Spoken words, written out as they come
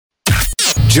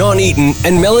John Eaton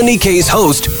and Melanie Kay's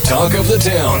host, Talk of the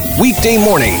Town. Weekday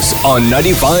mornings on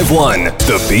 95.1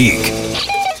 The Peak.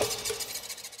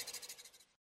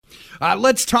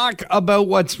 Let's talk about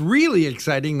what's really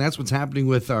exciting. That's what's happening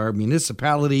with our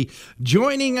municipality.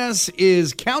 Joining us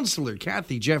is Councillor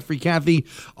Kathy Jeffrey. Kathy,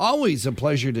 always a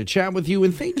pleasure to chat with you,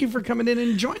 and thank you for coming in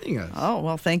and joining us. Oh,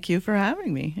 well, thank you for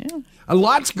having me. Yeah. A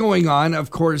lot's going on, of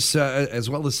course,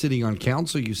 as well as sitting on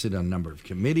council. You sit on a number of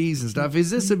committees and stuff. Is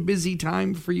this a busy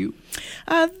time for you?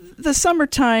 The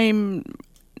summertime,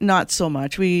 not so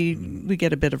much. We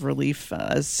get a bit of relief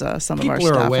as some People of our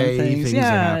staff are away, and things. things are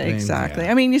Yeah, happening, exactly.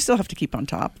 yeah. I mean, you still have to keep on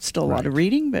top. It's still a lot Right. of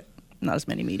reading, but not as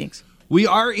many meetings. We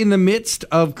are in the midst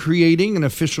of creating an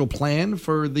official plan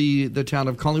for the town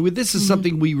of Collingwood. This is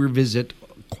something we revisit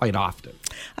quite often.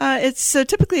 It's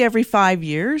typically every 5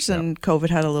 years, and COVID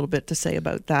had a little bit to say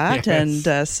about that, Yes.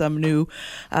 and some new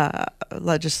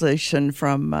legislation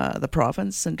from the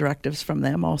province and directives from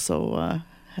them also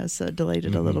has delayed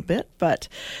it a little bit, but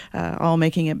all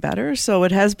making it better. So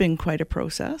it has been quite a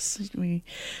process. We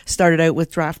started out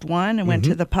with draft one and went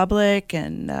to the public,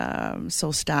 and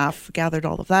so staff gathered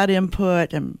all of that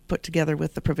input and put together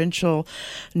with the provincial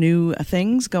new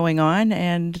things going on,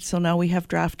 and so now we have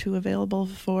draft two available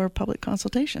for public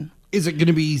consultation. Is it going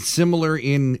to be similar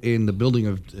in the building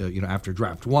of, after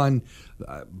draft one,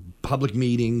 public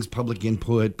meetings, public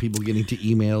input, people getting to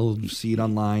email, see it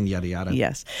online, yada, yada?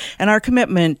 Yes. And our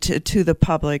commitment to the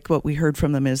public, what we heard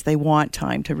from them is they want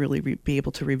time to really be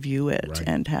able to review it Right.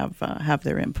 and have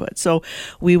their input. So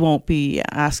we won't be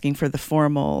asking for the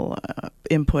formal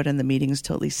input in the meetings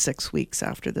till at least 6 weeks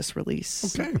after this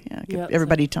release. Okay. Yeah, give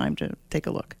everybody time to take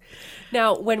a look.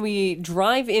 Now, when we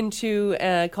drive into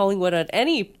Collingwood at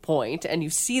any point and you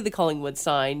see the Collingwood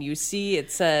sign, you see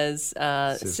it says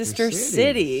Sister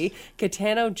City,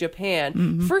 Kitano,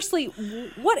 Japan. Firstly,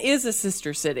 what is a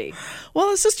sister city?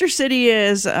 Well, a sister city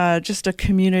is just a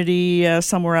community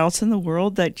somewhere else in the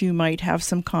world that you might have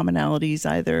some commonalities,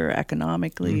 either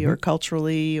economically or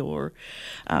culturally or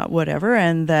whatever,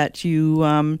 and that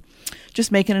you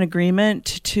just make an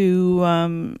agreement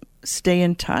to stay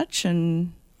in touch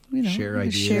and Share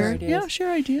ideas.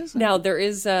 Share ideas. Now, there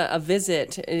is a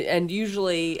visit, and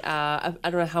usually, I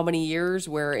don't know how many years,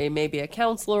 where maybe a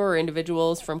councillor or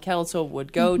individuals from council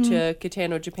would go to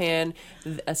Kitano, Japan.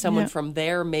 Someone from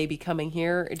there may be coming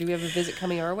here. Do we have a visit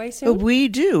coming our way soon? We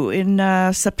do. In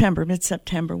September,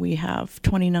 mid-September, we have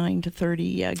 29 to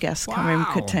 30 guests coming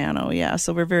from Kitano. Yeah,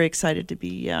 so we're very excited to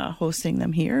be hosting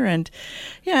them here. And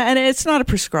and it's not a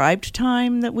prescribed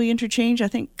time that we interchange. I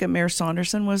think Mayor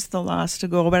Saunderson was the last to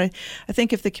go, but I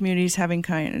think if the community is having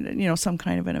some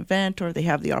kind of an event, or they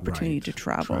have the opportunity to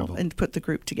travel and put the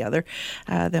group together,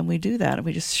 then we do that. And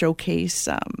we just showcase,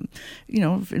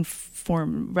 in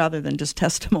form rather than just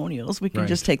testimonials. We can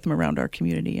just take them around our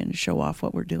community and show off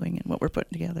what we're doing and what we're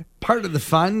putting together. Part of the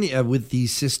fun with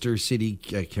these sister city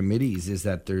committees is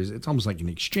that it's almost like an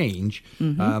exchange.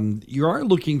 You are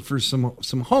looking for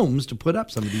some homes to put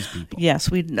up some of these people. Yes,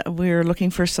 we're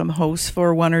looking for some hosts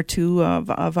for one or two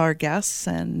of our guests,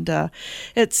 and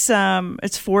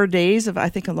it's 4 days of, I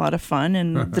think, a lot of fun,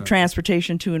 and the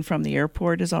transportation to and from the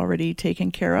airport is already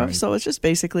taken care of. So it's just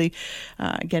basically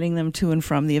getting them to and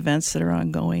from the events that are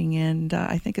ongoing, and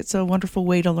I think it's a wonderful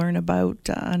way to learn about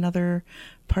another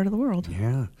part of the world.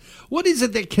 Yeah. What is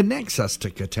it that connects us to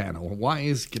Kitano? Why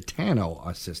is Kitano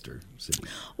a sister city?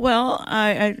 Well,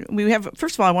 we have,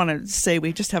 first of all, I want to say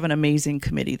we just have an amazing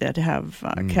committee that have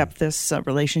kept this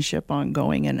relationship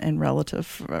ongoing and relative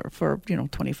for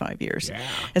 25 years. Yeah.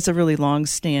 It's a really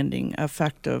long-standing,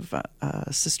 effective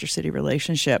sister city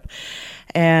relationship.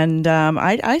 And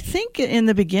I think in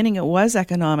the beginning it was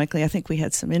economically. I think we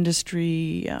had some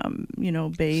industry,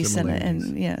 base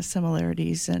and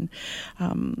similarities, and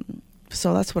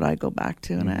so that's what I go back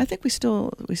to, and I think we still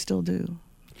do.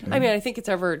 I mean, I think it's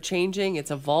ever changing,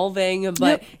 it's evolving,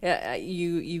 but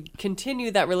you continue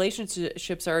that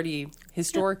relationship's already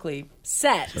historically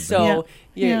set. So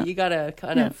you got to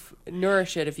kind of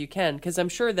nourish it if you can, because I'm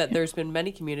sure that there's been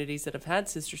many communities that have had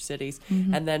sister cities,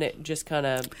 and then it just kind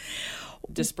of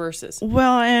disperses.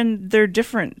 Well, and they're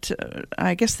different.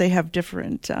 I guess they have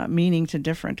different meaning to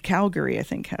different. Calgary, I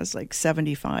think, has like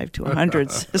 75 to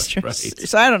 100 sisters. Right.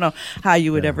 So I don't know how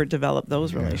you would ever develop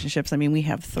those relationships. I mean, we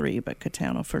have 3, but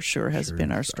Kitano for sure has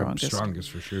been our strongest.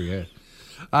 Strongest for sure, yeah.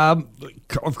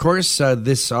 Of course,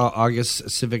 this August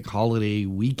civic holiday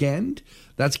weekend,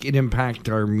 that's going to impact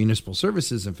our municipal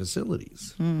services and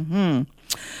facilities.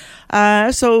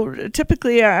 So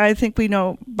typically, I think we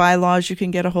know bylaws you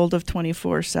can get a hold of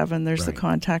 24/7. There's the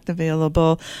contact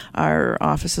available. Our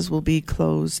offices will be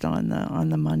closed on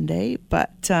the Monday,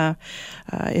 but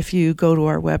if you go to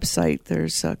our website,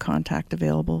 there's contact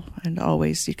available, and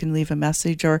always you can leave a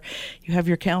message, or you have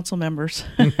your council members.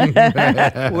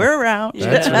 We're around.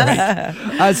 That's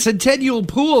right. Centennial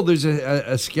Pool, there's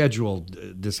a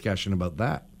scheduled discussion about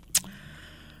that.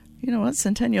 You know what,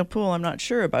 Centennial Pool, I'm not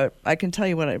sure about. I can tell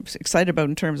you what I'm excited about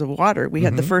in terms of water. We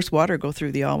had the first water go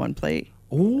through the All One Play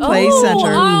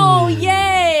Center. Oh,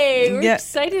 yay! We're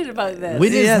excited about this.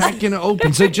 When is that going to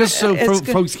open? So just so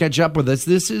folks catch up with us,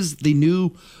 this is the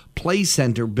new play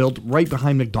center built right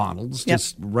behind McDonald's,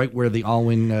 just right where the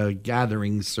All-In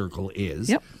Gathering Circle is.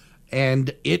 Yep.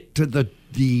 And the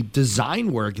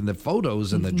design work and the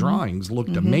photos and the drawings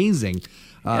looked amazing.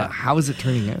 How is it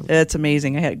turning out? It's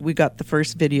amazing. We got the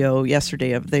first video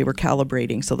yesterday of they were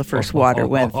calibrating, so the first water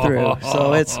went through.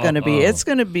 So it's going to be,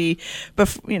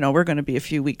 we're going to be a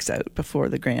few weeks out before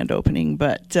the grand opening.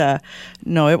 But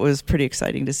no, it was pretty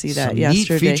exciting to see that Some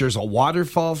yesterday. Neat features, a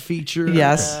waterfall feature.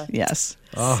 Yes, yes.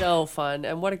 So fun,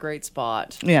 and what a great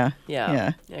spot. Yeah.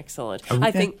 Excellent.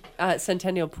 I think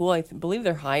Centennial Pool, I believe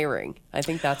they're hiring. I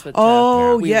think that's what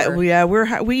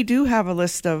we do have a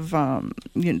list of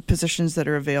positions that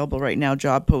are available right now,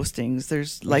 job postings.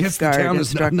 There's lifeguard, the town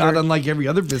instructor. is not unlike every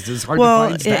other business. Hard to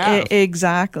find staff.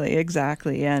 Exactly.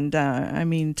 And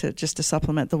to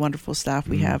supplement the wonderful staff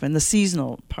we have, and the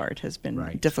seasonal part has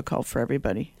been difficult for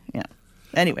everybody. Yeah.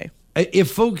 Anyway.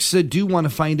 If folks do want to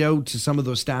find out some of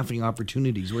those staffing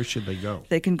opportunities, where should they go?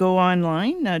 They can go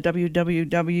online,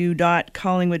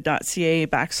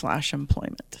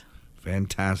 www.collingwood.ca/employment.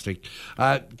 Fantastic.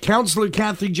 Councillor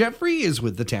Kathy Jeffrey is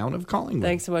with the town of Collingwood.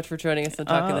 Thanks so much for joining us on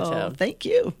Talk of the Town. Thank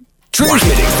you.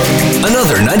 Transmitting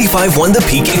another 95.1 The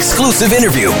Peak exclusive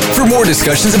interview. For more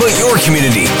discussions about your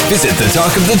community, visit the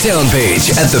Talk of the Town page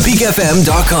at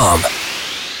thepeakfm.com.